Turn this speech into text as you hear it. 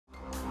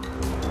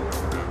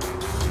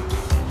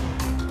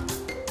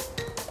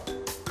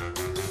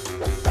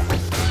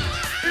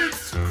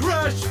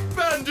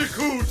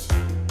Bandicoot!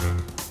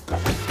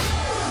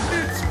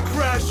 It's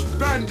Crash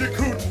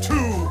Bandicoot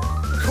 2!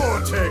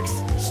 Cortex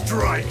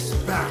strikes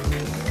back!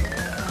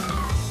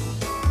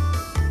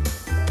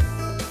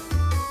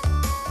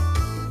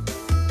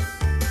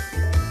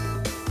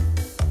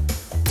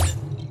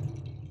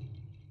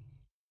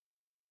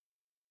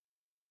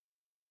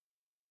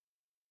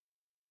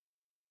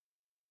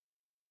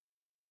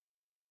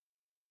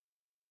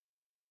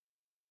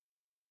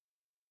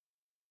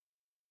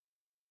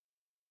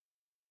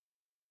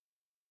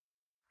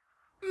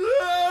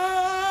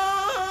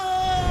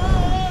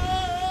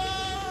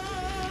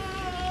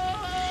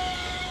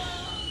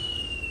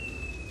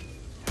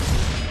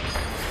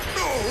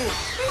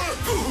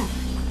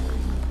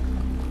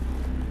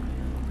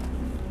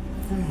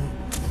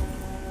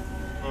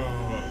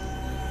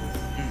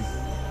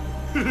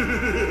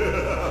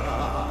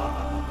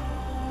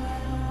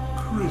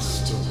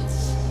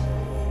 Crystals,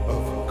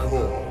 of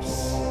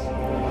course.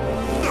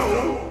 No!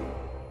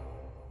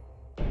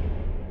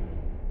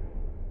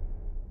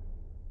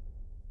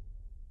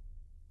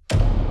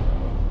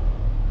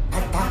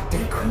 But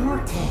Dr.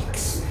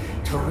 Cortex,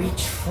 to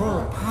reach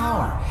full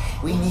power,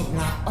 we need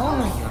not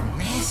only your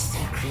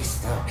master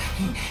crystal,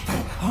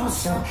 but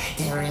also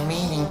the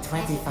remaining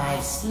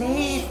 25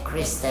 slave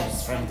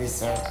crystals from the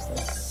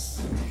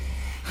surface.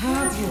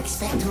 How do you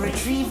expect to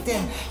retrieve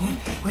them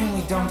when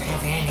we don't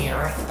have any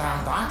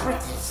earthbound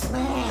operatives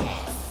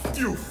left?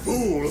 You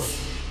fool!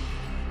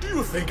 Do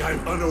you think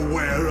I'm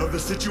unaware of the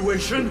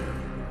situation?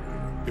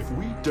 If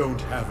we don't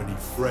have any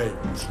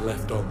friends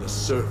left on the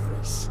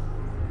surface,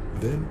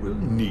 then we'll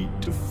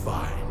need to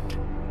find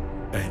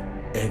an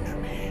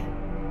enemy.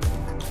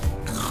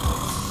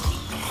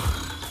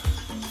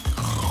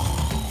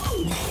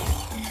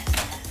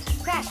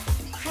 Crash!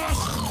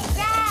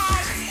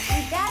 Dad!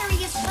 My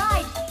battery is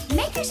fried.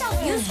 Make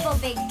yourself useful,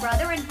 big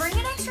brother, and bring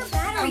an extra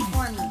battery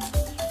for me.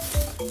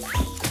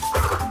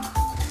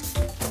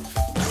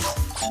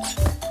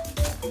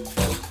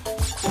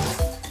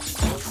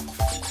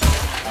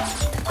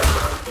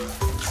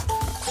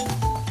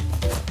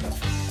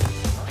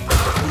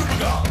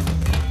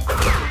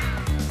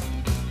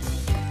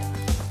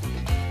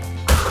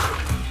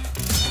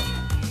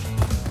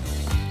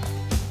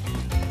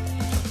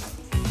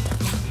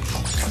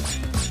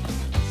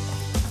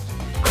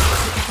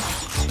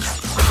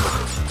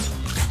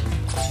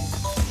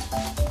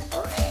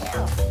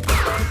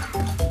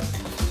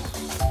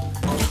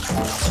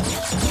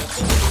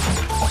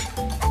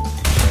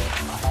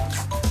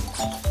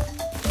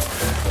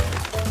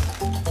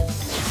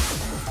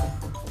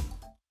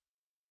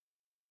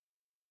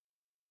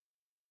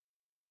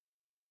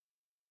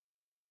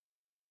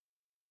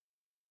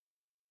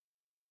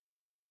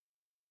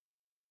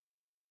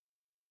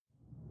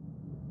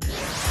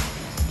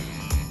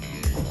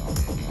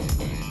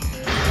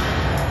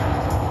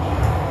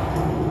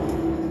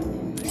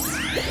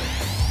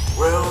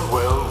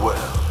 Well,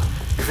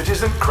 if it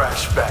isn't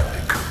Crash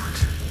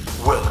Bandicoot,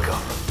 welcome.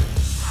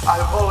 I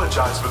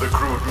apologize for the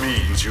crude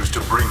means used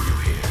to bring you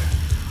here,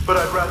 but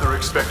I'd rather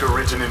expect a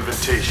written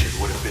invitation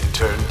would have been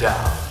turned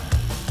down.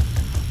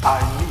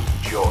 I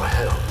need your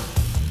help.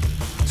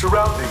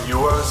 Surrounding you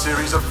are a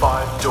series of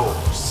 5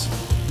 doors.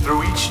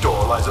 Through each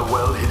door lies a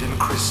well-hidden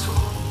crystal.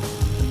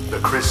 The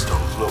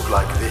crystals look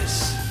like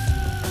this.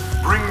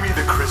 Bring me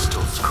the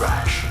crystals,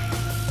 Crash.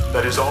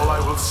 That is all I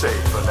will say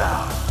for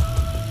now.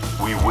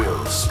 We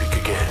will speak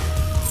again.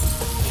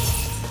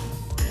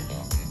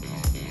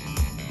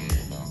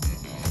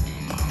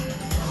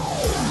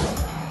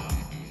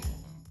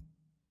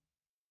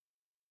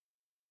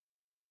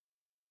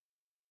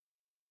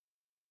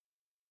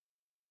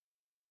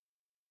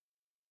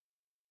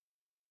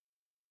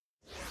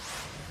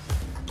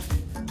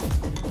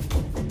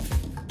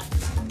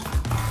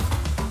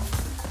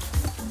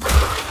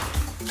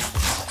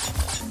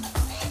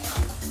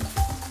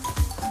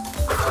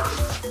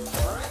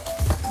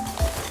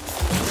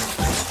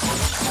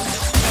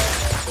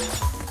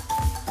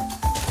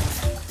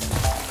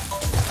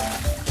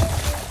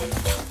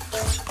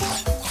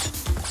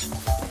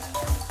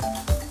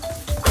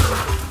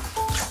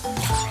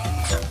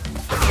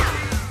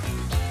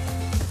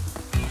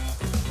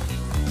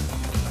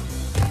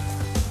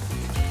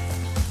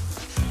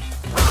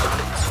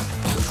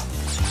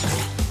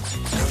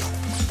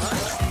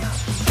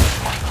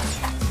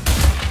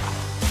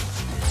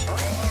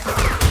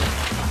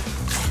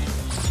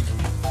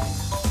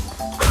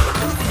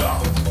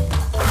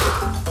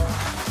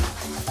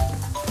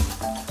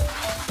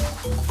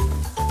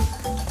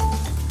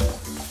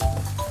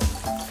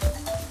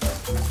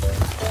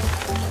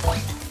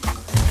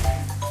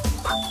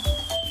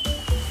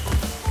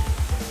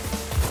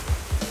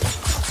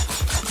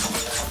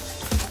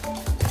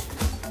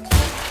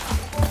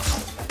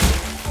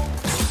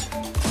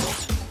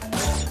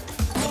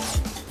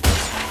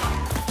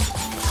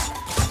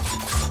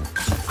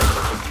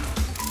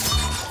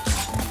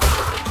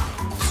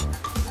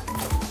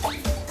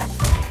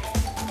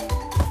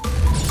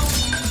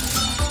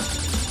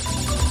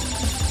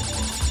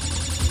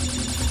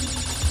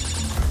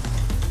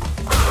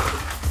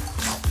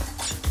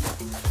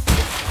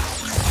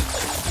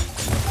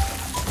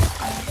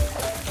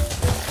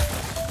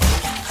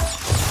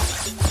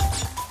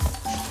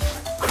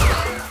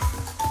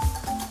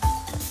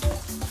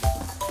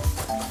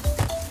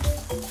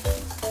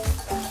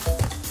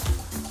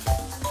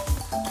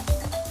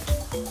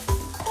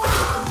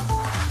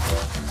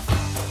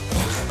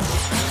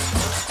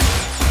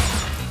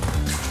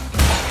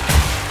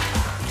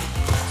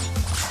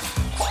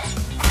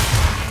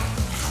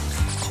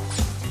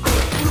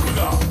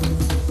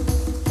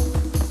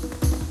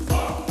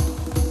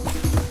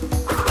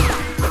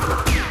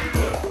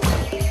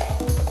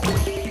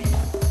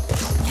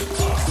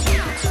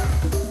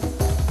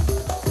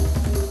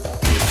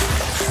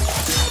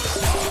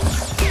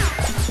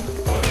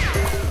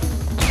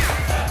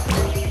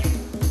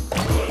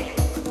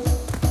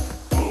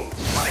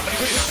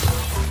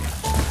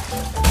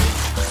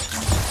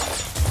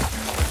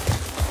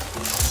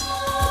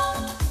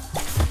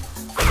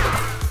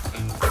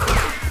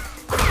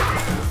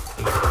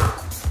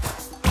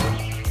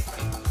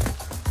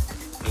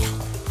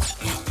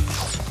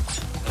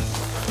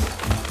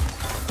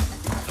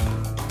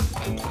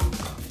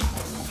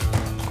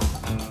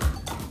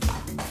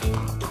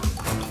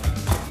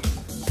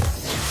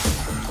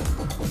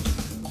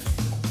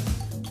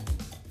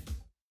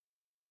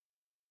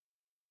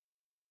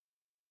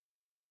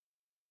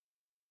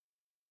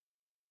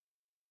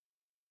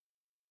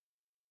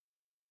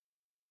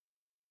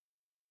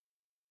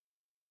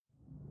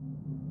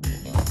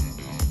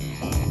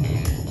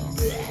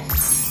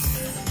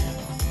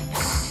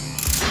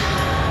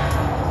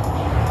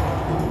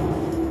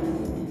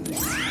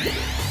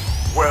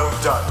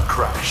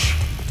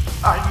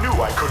 knew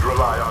I could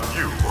rely on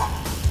you.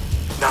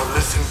 Now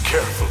listen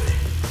carefully.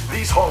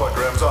 These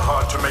holograms are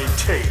hard to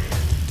maintain.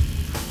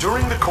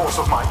 During the course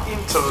of my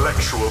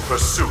intellectual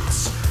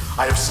pursuits,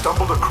 I have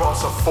stumbled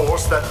across a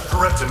force that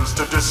threatens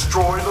to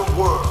destroy the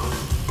world.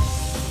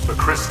 The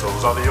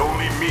crystals are the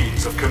only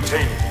means of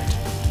containing it.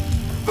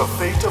 The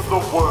fate of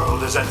the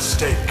world is at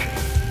stake.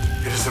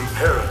 It is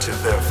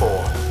imperative,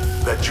 therefore,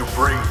 that you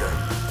bring them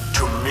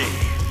to me.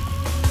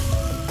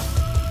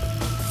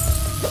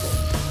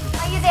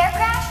 Are you there,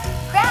 Crash?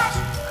 Crash!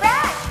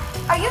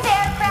 Crash! Are you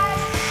there, Crash?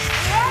 Are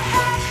you there,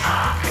 Crash?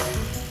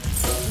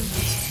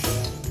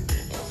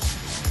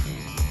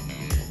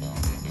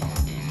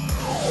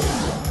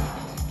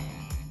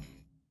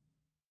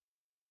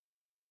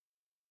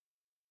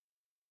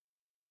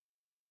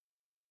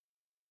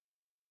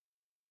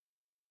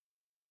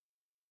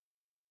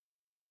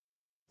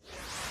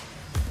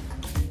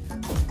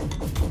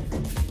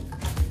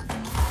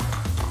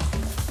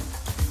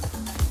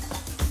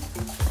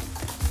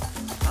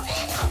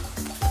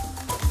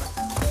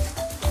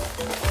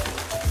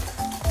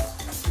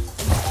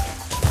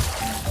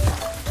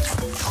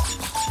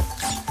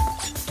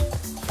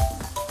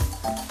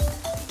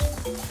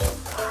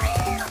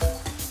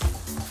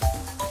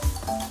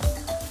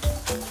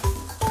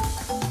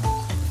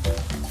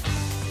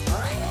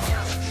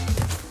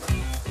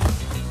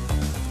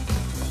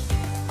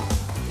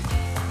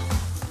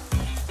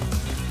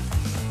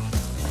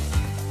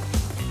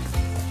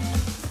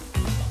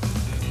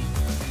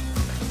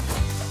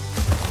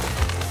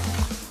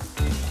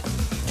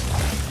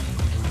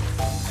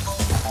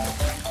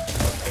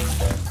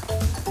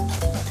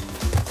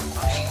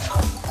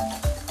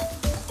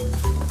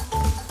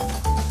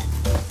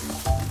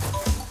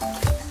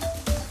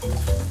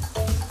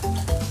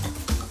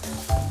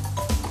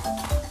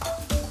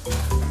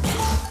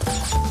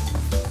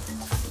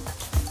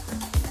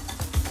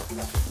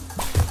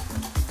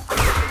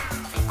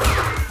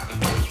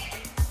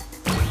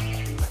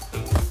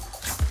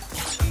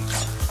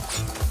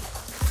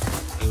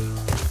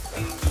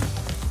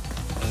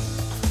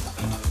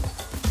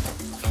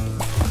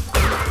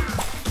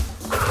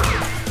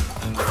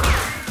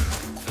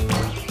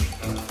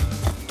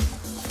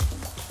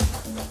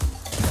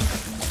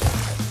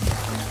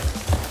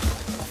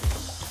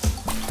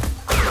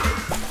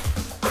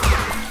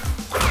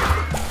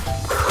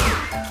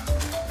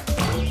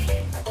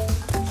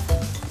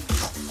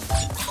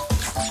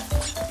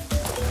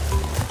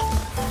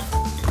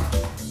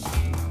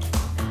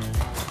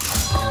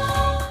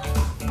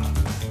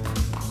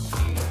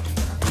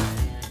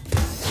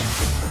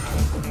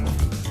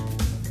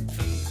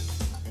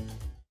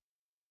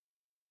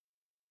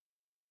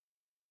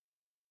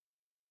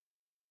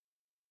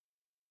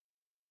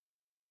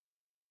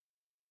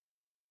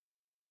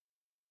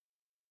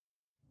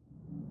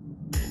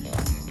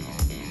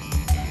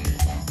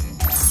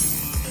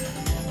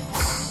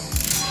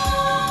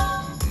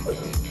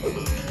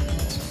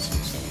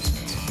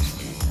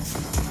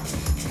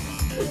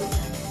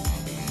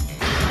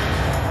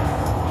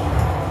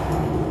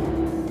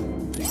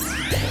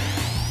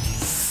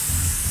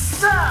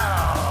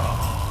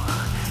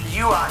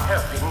 You are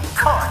helping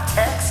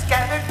Cortex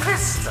gather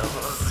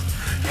crystals.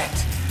 Yet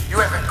you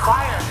have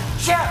acquired a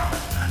gem.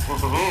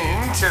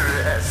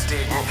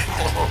 Interesting.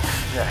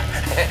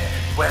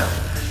 Well,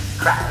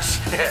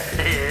 Crash,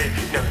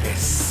 know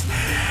this.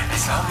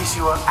 As long as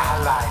you are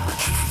allied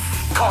with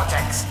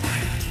Cortex,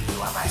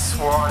 you are my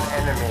sworn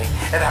enemy,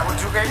 and I will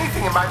do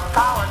anything in my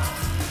power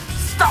to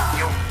stop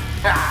you.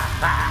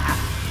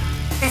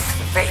 If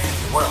the fate of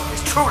the world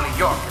is truly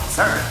your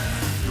concern,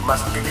 you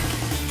must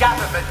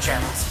gather the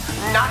gems,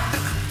 not the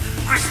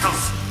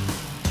crystals.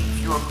 If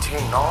you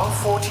obtain all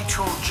 42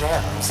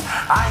 gems,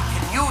 I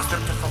can use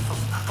them to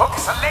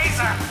focus a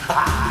laser.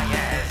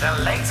 Yes,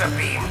 a laser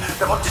beam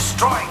that will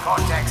destroy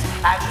Cortex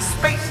and the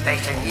space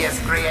station he has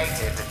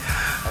created.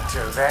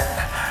 Until then,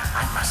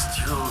 I must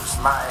use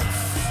my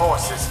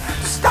forces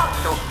to stop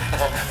you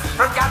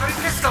from gathering